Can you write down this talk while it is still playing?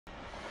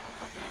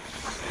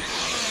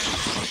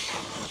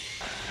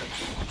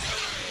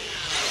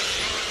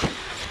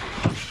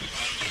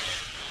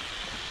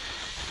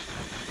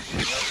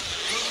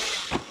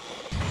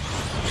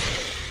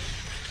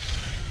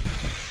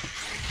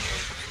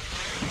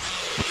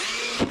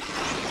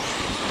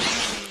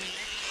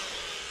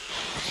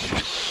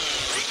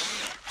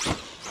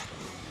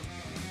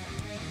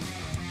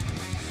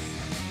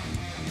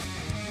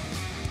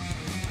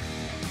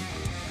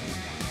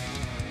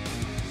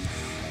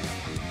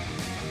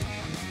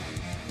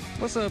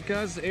What's up,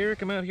 guys? It's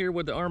Eric. I'm out here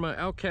with the Arrma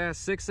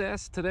Outcast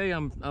 6S. Today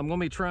I'm going to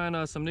be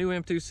trying some new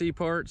M2C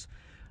parts.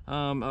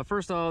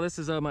 First of all, this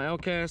is my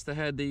Outcast that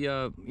had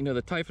the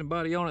the Typhon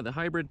body on it, the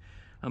hybrid.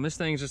 This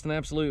thing's just an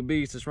absolute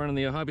beast. It's running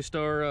the Hobby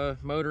Star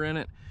motor in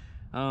it.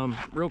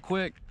 Real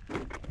quick,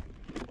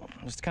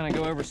 just to kind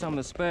of go over some of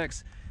the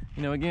specs.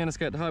 Again, it's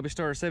got the Hobby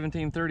Star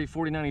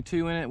 1730-4092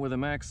 in it with a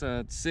Max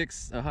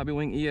 6 Hobby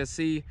Wing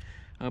ESC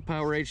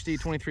Power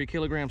HD 23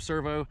 kilogram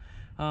servo.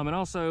 And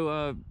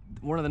also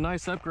one of the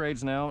nice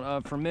upgrades now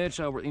for Mitch,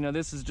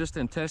 this is just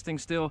in testing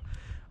still.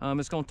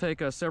 It's going to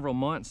take several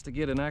months to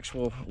get an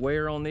actual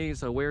wear on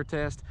these, a wear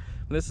test.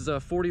 This is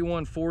a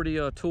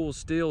 4140 tool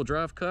steel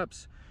drive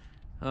cups.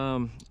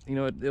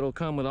 It'll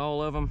come with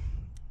all of them.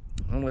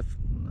 I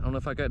don't know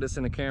if I got this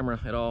in the camera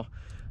at all.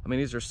 I mean,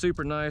 these are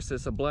super nice.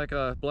 It's a black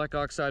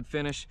oxide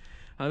finish.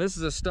 This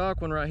is a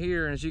stock one right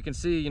here, and as you can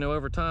see,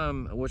 over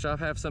time, which I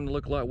have some that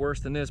look a lot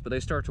worse than this, but they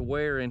start to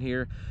wear in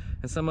here,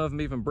 and some of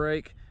them even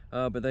break.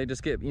 But they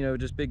just get,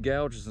 just big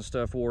gouges and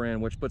stuff wore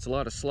in, which puts a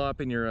lot of slop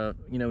in your,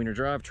 in your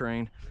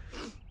drivetrain,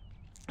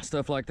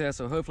 stuff like that.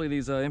 So hopefully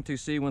these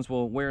M2C ones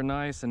will wear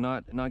nice and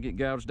not get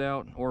gouged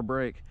out or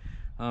break.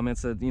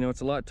 It's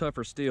a lot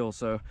tougher steel,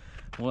 so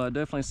we'll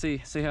definitely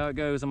see how it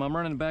goes. I'm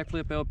running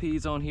backflip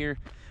LPs on here.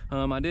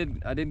 I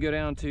did go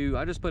down to,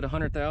 I just put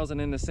 100,000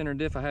 in the center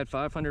diff. I had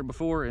 500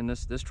 before, and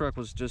this truck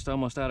was just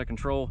almost out of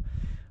control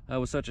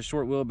with such a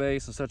short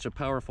wheelbase and such a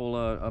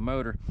powerful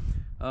motor.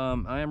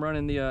 I am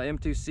running the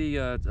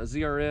M2C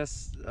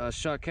ZRS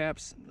shock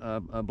caps,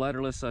 a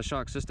bladderless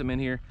shock system in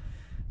here.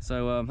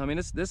 So I mean,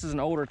 this is an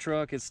older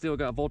truck. It's still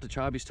got voltage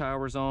hobbies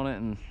towers on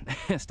it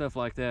and stuff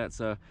like that.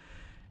 So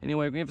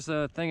anyway, we'll give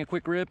this thing a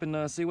quick rip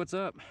and see what's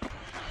up.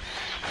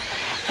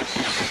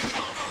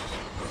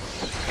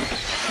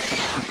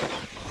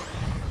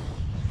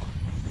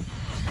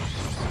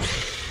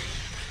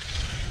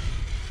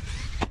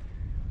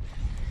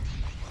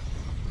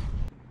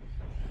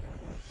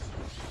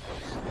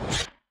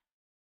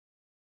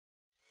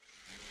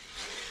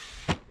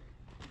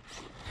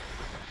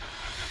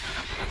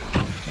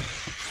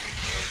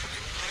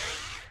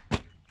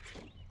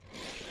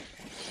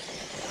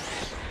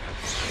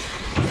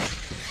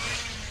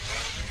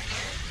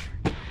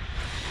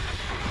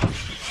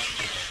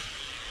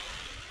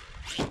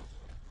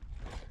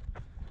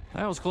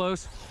 That was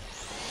close.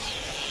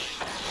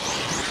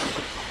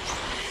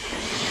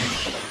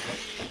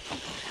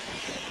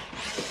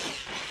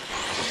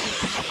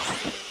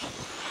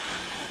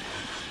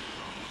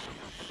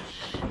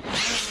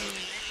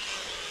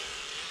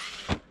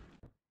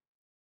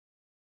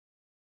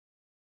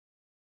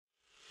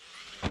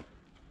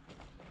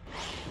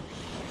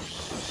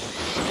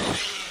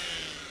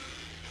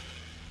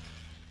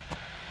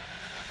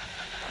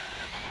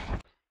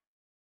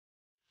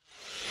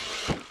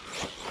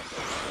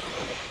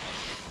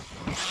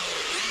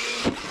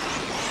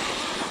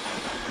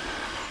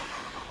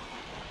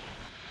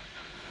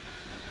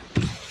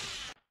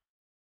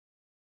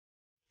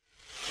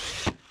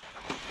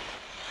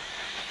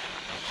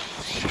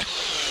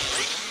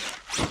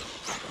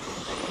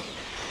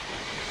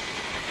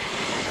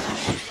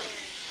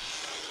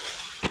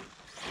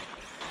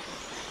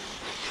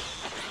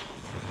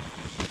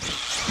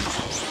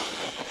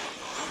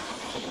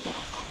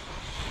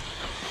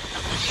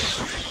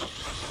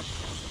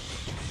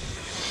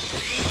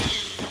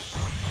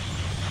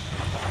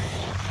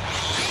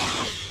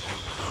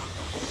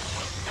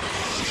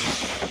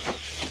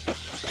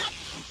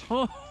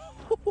 Oh.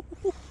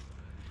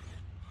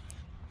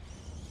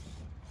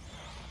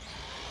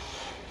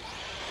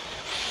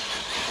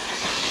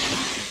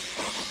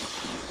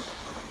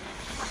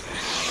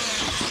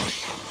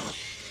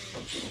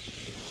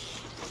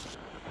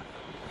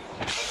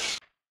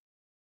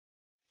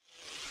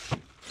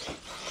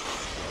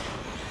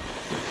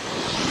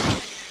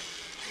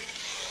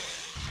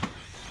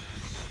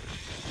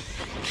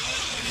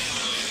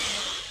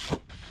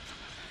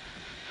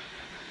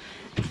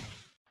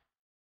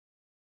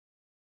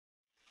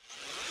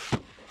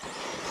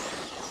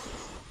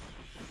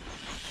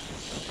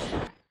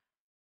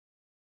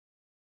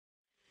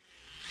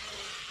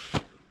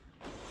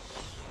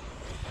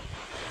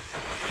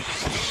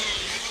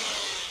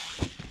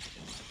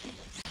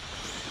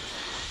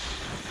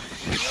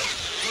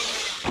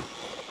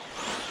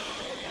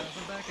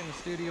 In the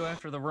studio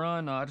after the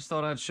run, I just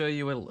thought I'd show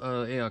you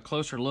a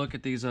closer look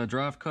at these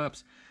drive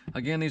cups.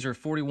 Again, these are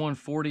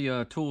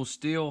 4140 tool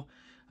steel.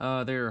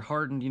 They're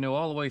hardened,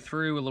 all the way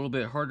through, a little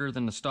bit harder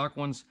than the stock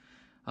ones.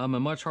 A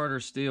much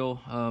harder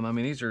steel. I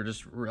mean, these are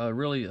just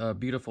really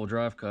beautiful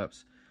drive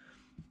cups.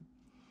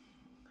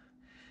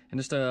 And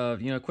just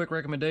a quick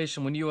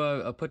recommendation: when you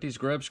put these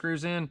grub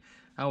screws in,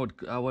 I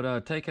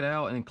would take it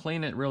out and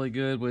clean it really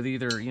good with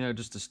either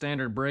just a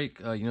standard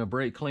brake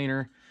brake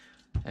cleaner,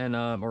 and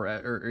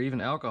or even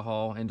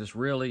alcohol, and just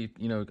really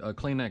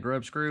clean that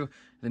grub screw.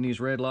 Then use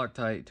red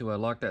Loctite to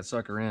lock that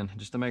sucker in,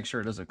 just to make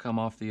sure it doesn't come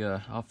off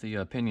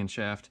the pinion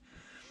shaft.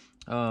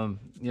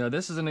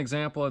 This is an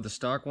example of the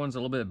stock ones, a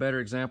little bit better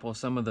example of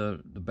some of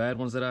the bad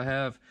ones that I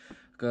have.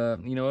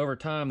 you know, over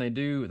time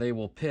they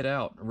will pit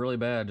out really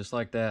bad, just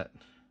like that.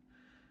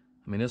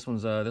 I mean, this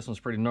one's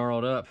pretty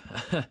gnarled up.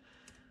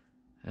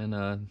 And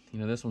you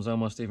know, this one's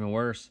almost even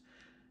worse.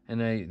 And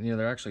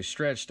they're actually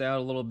stretched out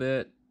a little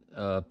bit,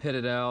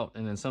 pitted out,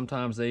 and then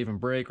sometimes they even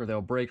break, or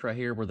they'll break right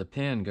here where the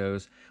pin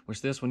goes,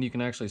 which this one you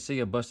can actually see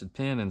a busted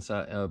pin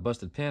inside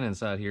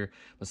here,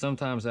 but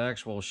sometimes the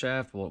actual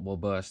shaft will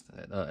bust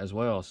as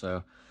well.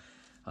 So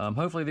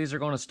hopefully these are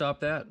going to stop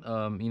that.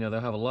 You know,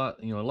 they'll have a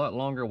lot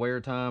longer wear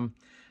time.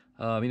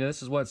 You know,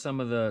 this is what some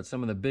of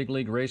the big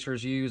league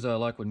racers use,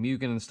 like with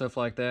Mugen and stuff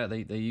like that.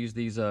 They use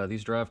these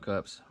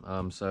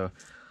Drivecups. So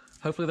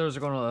hopefully those are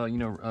going to, you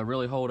know,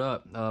 really hold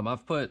up.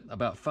 I've put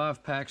about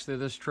 5 packs through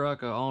this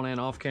truck, on and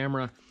off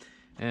camera,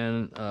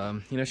 and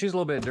you know, she's a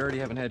little bit dirty.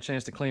 Haven't had a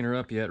chance to clean her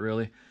up yet,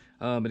 really.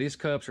 But these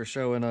cups are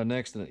showing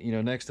next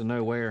to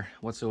no wear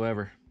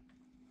whatsoever.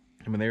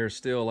 I mean, they're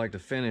still, like, the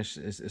finish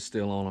is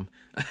still on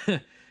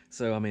them.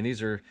 So I mean,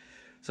 so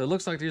it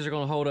looks like these are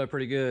going to hold up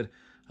pretty good.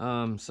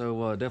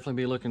 So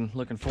definitely be looking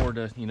forward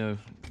to, you know,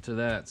 to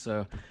that.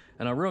 So.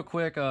 And real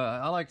quick,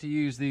 I like to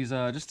use these,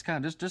 just a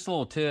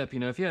little tip.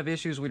 You know, if you have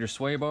issues with your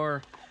sway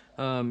bar,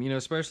 you know,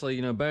 especially,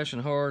 you know,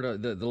 bashing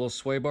hard, the little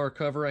sway bar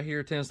cover right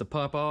here tends to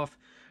pop off,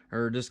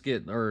 or just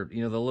you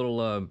know, the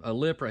little a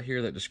lip right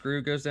here that the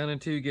screw goes down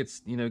into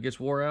gets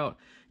wore out.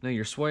 You know,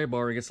 your sway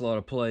bar gets a lot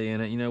of play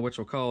in it, you know, which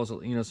will cause,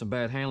 you know, some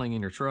bad handling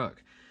in your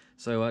truck.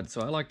 So I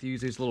like to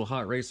use these little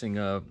hot racing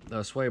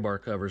sway bar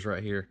covers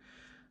right here.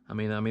 I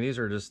mean, these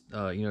are just,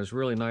 you know, it's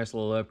really nice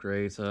little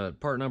upgrades.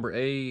 Part number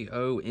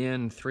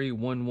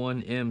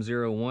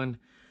AON311M01.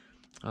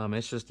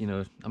 It's just, you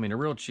know, I mean, they're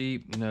real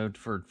cheap, you know,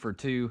 for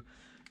 2,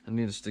 and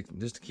just to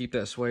keep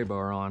that sway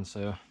bar on.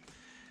 So,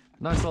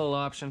 nice little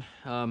option.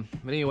 But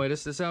anyway,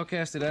 this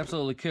Outcast did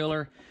absolutely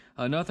killer.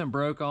 Nothing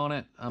broke on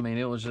it. I mean,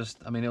 it was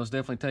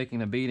definitely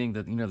taking a beating.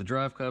 That, you know, the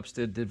Drivecups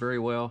did very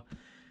well,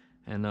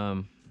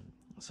 and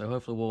so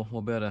hopefully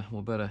we'll better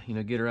you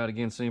know, get her out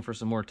again soon for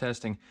some more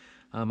testing.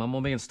 I'm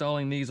gonna be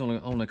installing these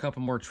on a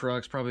couple more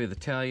trucks, probably the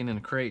Italian and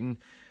the Creighton,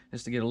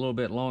 just to get a little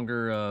bit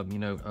longer, you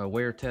know,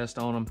 wear test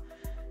on them,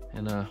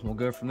 and we'll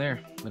go from there.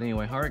 But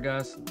anyway, all right,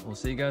 guys, we'll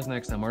see you guys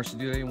next time.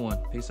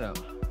 RC281, peace out.